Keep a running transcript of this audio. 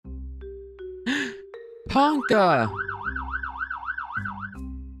Ponka!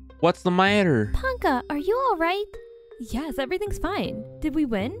 What's the matter? Ponka, are you all right? Yes, everything's fine. Did we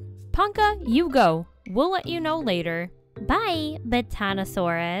win? Ponka, you go. We'll let you know later. Bye,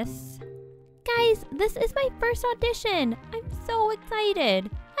 Botanosaurus. Guys, this is my first audition. I'm so excited.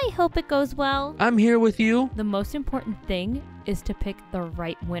 I hope it goes well. I'm here with you. The most important thing is to pick the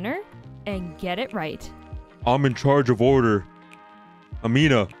right winner and get it right. I'm in charge of order.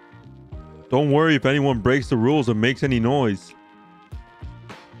 Amina, don't worry if anyone breaks the rules or makes any noise.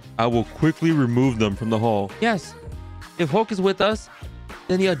 I will quickly remove them from the hall. Yes. If Hulk is with us,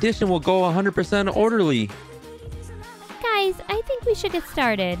 then the audition will go 100% orderly. Guys, I think we should get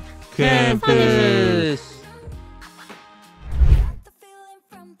started. Campus!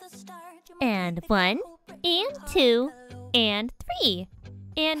 And 1, and 2, and 3,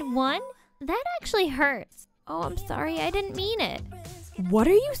 and 1. That actually hurts. Oh, I'm sorry, I didn't mean it. What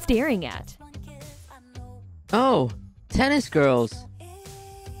are you staring at? Oh, tennis girls.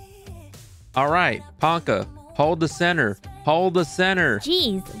 All right, Ponka, hold the center. Hold the center.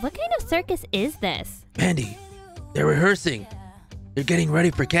 Jeez, what kind of circus is this? Mandy, they're rehearsing. They're getting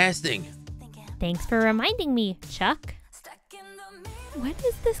ready for casting. Thanks for reminding me, Chuck. When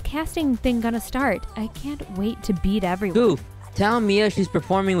is this casting thing gonna start? I can't wait to beat everyone. Goof, tell Mia she's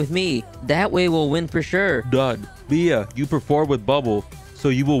performing with me. That way we'll win for sure. Dud, Mia, you perform with Bubble, so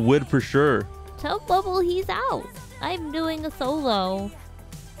you will win for sure. Tell Bubble he's out. I'm doing a solo.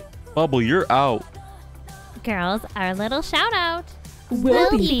 Bubble, you're out. Girls, our little shout out.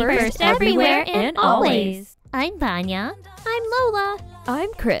 We'll be first everywhere and always. I'm Vanya. I'm Lola.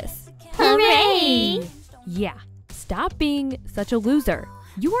 I'm Chris. Hooray! Yeah, stop being such a loser.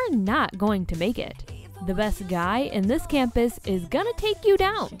 You are not going to make it. The best guy in this campus is gonna take you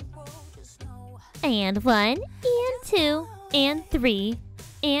down. And 1, and 2, and 3,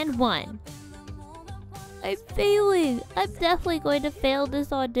 and 1. I'm failing. I'm definitely going to fail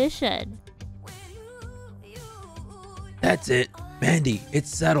this audition. That's it. Mandy,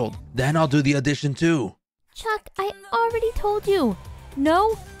 it's settled. Then I'll do the audition too. Chuck, I already told you.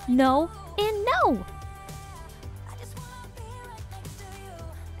 No, no, and no.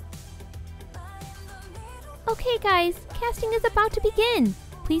 Okay, guys, casting is about to begin.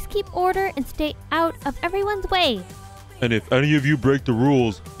 Please keep order and stay out of everyone's way. And if any of you break the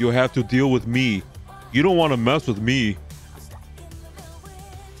rules, you'll have to deal with me. You don't want to mess with me.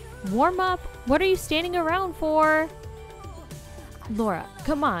 Warm up. What are you standing around for? Laura,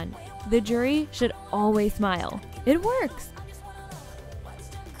 come on. The jury should always smile. It works.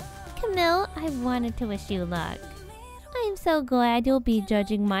 Camille, I wanted to wish you luck. I'm so glad you'll be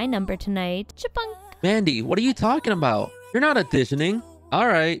judging my number tonight. Chipunk. Mandy, what are you talking about? You're not auditioning. All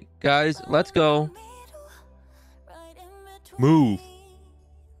right, guys, let's go. Move.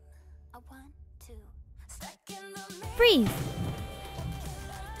 Freeze.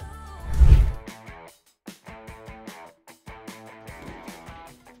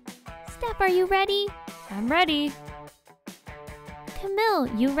 Steph, are you ready? I'm ready. Camille,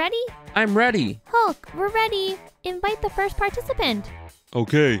 you ready? I'm ready. Hulk, we're ready. Invite the first participant.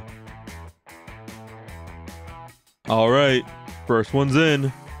 Okay. All right. First one's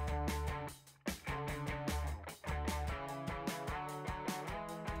in.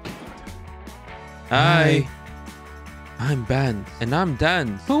 Hi. I'm Ben. And I'm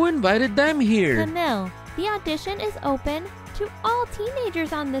Dan. Who invited them here? Camille, the audition is open to all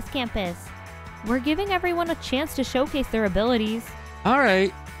teenagers on this campus. We're giving everyone a chance to showcase their abilities. All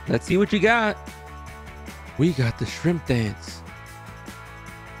right, let's see what you got. We got the shrimp dance.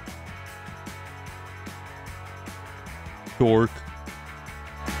 Dork.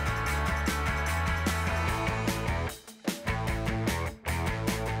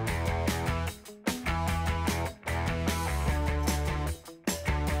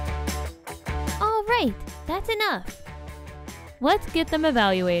 All right, that's enough. Let's get them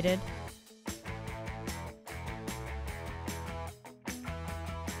evaluated.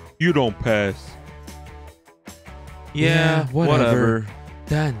 You don't pass. Yeah, whatever.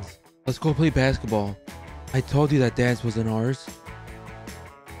 Dance. Let's go play basketball. I told you that dance wasn't ours.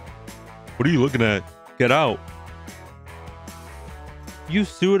 What are you looking at? Get out. You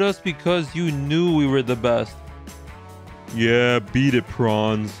sued us because you knew we were the best. Yeah, beat it,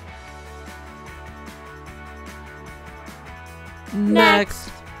 prawns.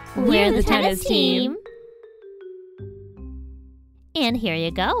 Next. We're the tennis team. And here you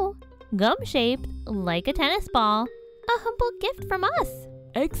go. Gum-shaped like a tennis ball. A humble gift from us.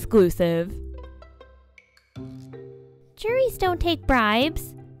 Exclusive. Juries don't take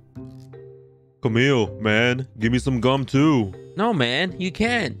bribes. Camille, man, give me some gum too. No, man, you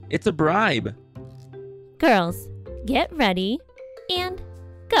can't. It's a bribe. Girls, get ready and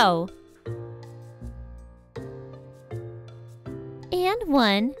go. And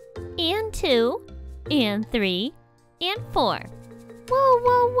 1, and 2, and 3, and 4. Whoa,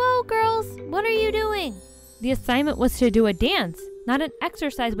 whoa, whoa, girls. What are you doing? The assignment was to do a dance, not an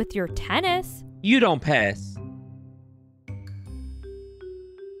exercise with your tennis. You don't pass.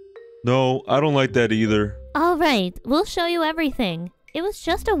 No, I don't like that either. All right, we'll show you everything. It was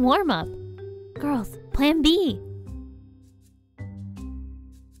just a warm-up. Girls, plan B.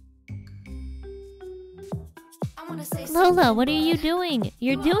 Lola, what are you doing?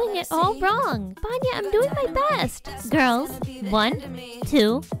 You're doing it all wrong. Vanya, I'm doing my best. Girls, 1,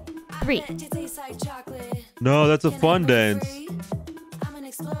 2, 3. No, that's a fun dance.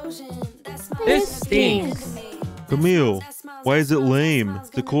 This stinks. Camille, why is it lame?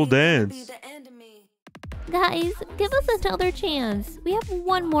 It's a cool dance. Guys, give us another chance. We have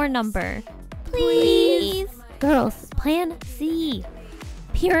one more number. Please. Girls, plan C.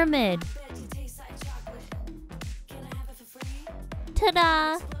 Pyramid.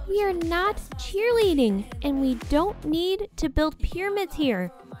 Ta-da! We are not cheerleading, and we don't need to build pyramids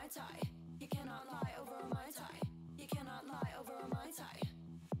here.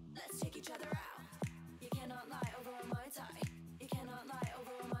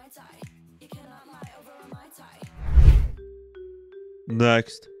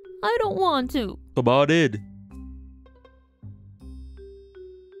 Next. I don't want to. About it.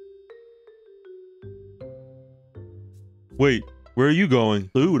 Wait, where are you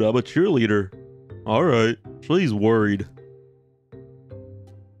going? Dude, I'm a cheerleader. Alright, she's worried.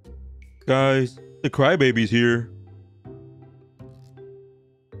 Guys, the crybaby's here.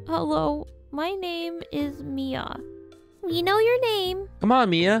 Hello, my name is Mia. We know your name. Come on,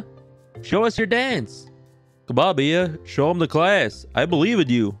 Mia. Show us your dance. Come on, Mia, show him the class. I believe in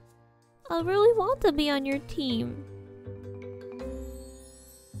you. I really want to be on your team.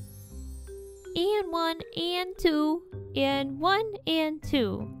 And 1, and 2, and 1, and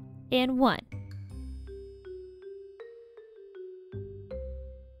 2, and 1.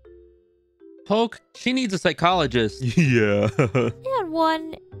 Poke, she needs a psychologist. Yeah. And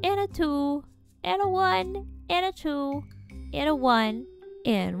 1, and a 2, and a 1, and a 2, and a 1,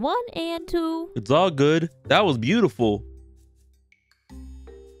 and 1, and 2. It's all good. That was beautiful.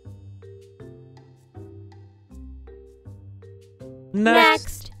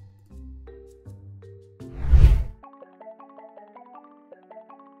 Next.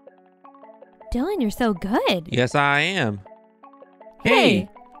 Dylan, you're so good. Yes, I am. Hey,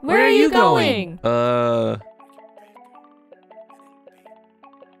 where are you going? Oh,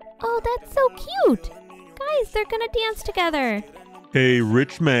 that's so cute. Guys, they're gonna dance together. Hey,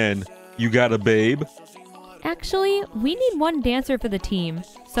 rich man, you got a babe? Actually, we need one dancer for the team.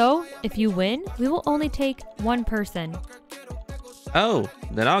 So, if you win, we will only take one person. Oh,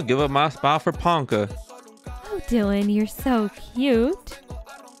 then I'll give up my spot for Ponka. Oh, Dylan, you're so cute.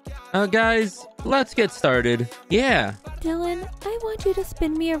 Guys, let's get started. Yeah. Dylan, I want you to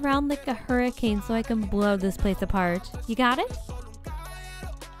spin me around like a hurricane so I can blow this place apart. You got it?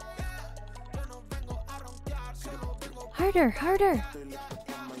 Harder, harder.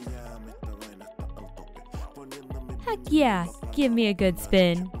 Heck yeah, give me a good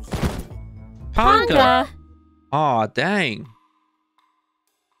spin. Ponka! Aw, dang.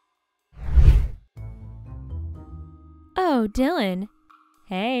 Oh, Dylan.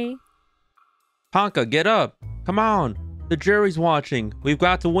 Hey. Ponka, get up. Come on. The jury's watching. We've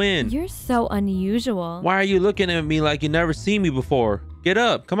got to win. You're so unusual. Why are you looking at me like you never seen me before? Get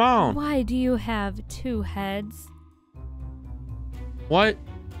up. Come on. Why do you have 2 heads? What?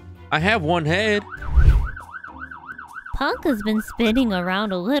 I have one head. Ponka's been spinning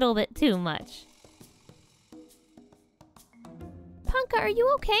around a little bit too much. Ponka, are you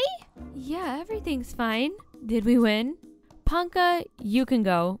okay? Yeah, everything's fine. Did we win? Ponka, you can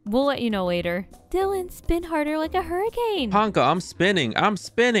go. We'll let you know later. Dylan, spin harder like a hurricane. Ponka, I'm spinning. I'm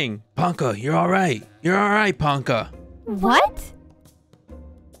spinning. Ponka, you're all right. You're all right, Ponka. What?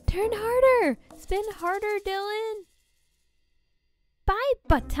 Turn harder. Spin harder, Dylan. Bye,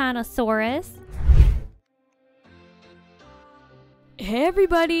 Botanosaurus. Hey,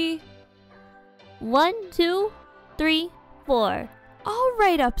 everybody. 1, 2, 3, 4. All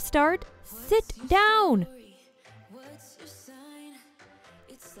right, upstart. Sit down.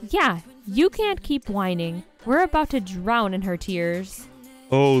 Yeah, you can't keep whining. We're about to drown in her tears.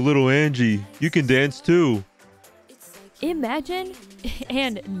 Oh, little Angie, you can dance too. Imagine,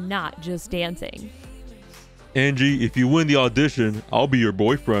 and not just dancing. Angie, if you win the audition, I'll be your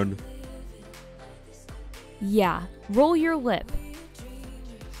boyfriend. Yeah, roll your lip.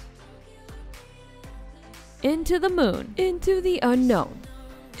 Into the moon. Into the unknown.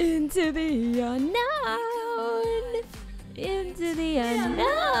 Into the unknown. Into the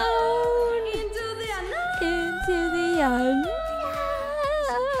unknown. Into the unknown. Into the unknown.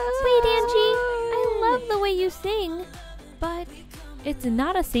 Wait, Angie, I love the way you sing. But it's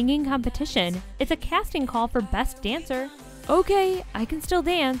not a singing competition. It's a casting call for best dancer. Okay, I can still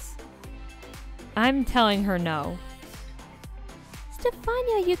dance. I'm telling her no.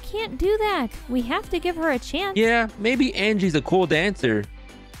 Stefania, you can't do that. We have to give her a chance. Yeah, maybe Angie's a cool dancer.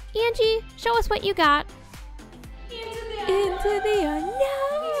 Angie, show us what you got. Into the unknown.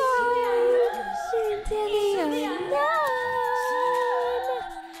 Into the unknown.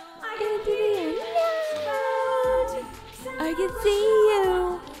 Into the unknown. I can see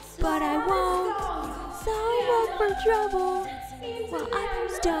you, but I won't. Some look for trouble, while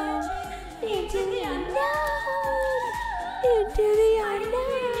others don't. Into the unknown. Into the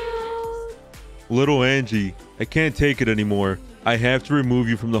unknown. Little Angie, I can't take it anymore. I have to remove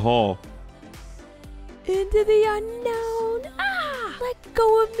you from the hall. Into the unknown. Ah! Let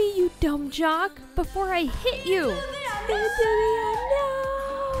go of me, you dumb jock, before I hit you. Into the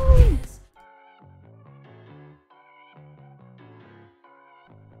unknown.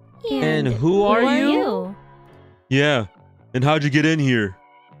 And who are you? Yeah, and how'd you get in here?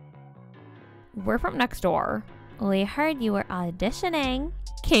 We're from next door. We heard you were auditioning.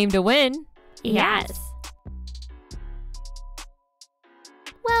 Came to win. Yes.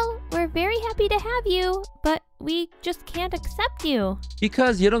 Well, we're very happy to have you, but we just can't accept you.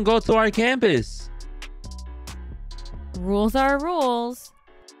 Because you don't go to our campus. Rules are rules.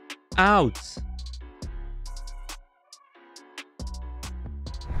 Out.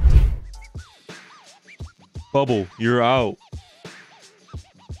 Bubble, you're out.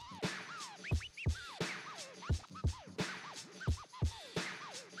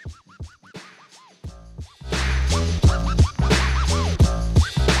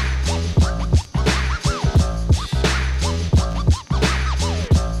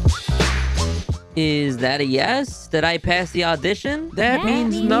 Is that a yes? Did I pass the audition? That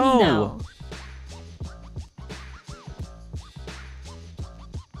means no.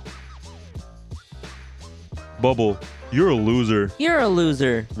 Bubble, you're a loser. You're a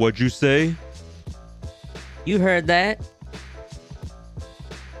loser. What'd you say? You heard that.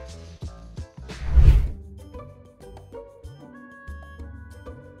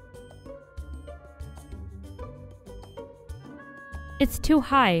 It's too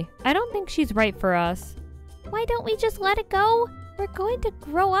high. I don't think she's right for us. Why don't we just let it go? We're going to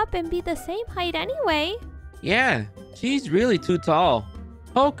grow up and be the same height anyway. Yeah, she's really too tall.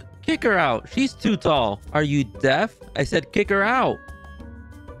 Hulk, kick her out. She's too tall. Are you deaf? I said kick her out.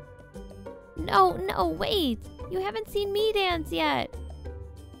 No, wait. You haven't seen me dance yet.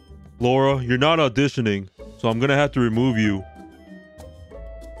 Laura, you're not auditioning, so I'm gonna have to remove you.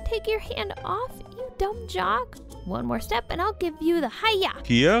 Take your hand off, you dumb jock. One more step and I'll give you the hiya.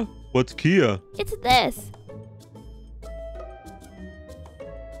 Kia? What's Kia? It's this.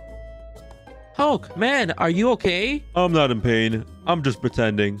 Hulk, man, are you okay? I'm not in pain. I'm just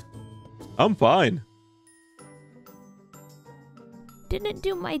pretending. I'm fine. Didn't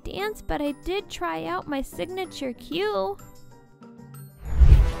do my dance, but I did try out my signature cue.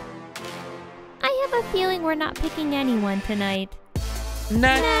 I have a feeling we're not picking anyone tonight.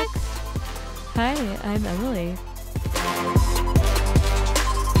 Next. Hi, I'm Emily.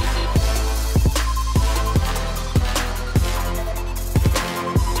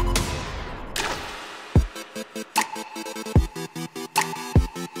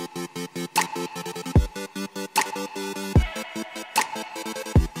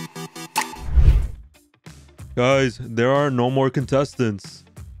 Guys, there are no more contestants.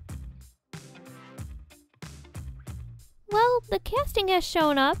 Well, the casting has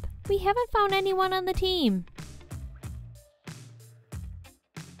shown up. We haven't found anyone on the team.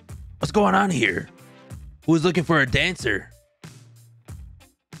 What's going on here? Who's looking for a dancer?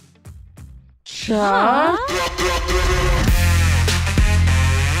 Chuck? Why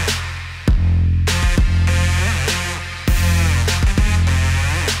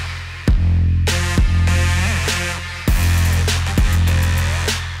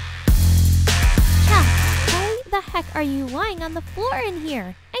the heck are you lying on the floor in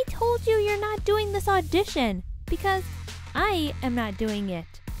here? I told you you're not doing this audition because I am not doing it.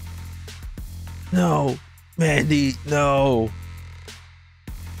 No, Mandy, no.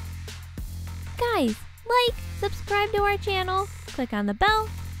 Guys, like, subscribe to our channel, click on the bell,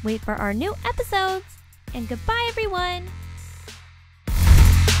 wait for our new episodes, and goodbye everyone!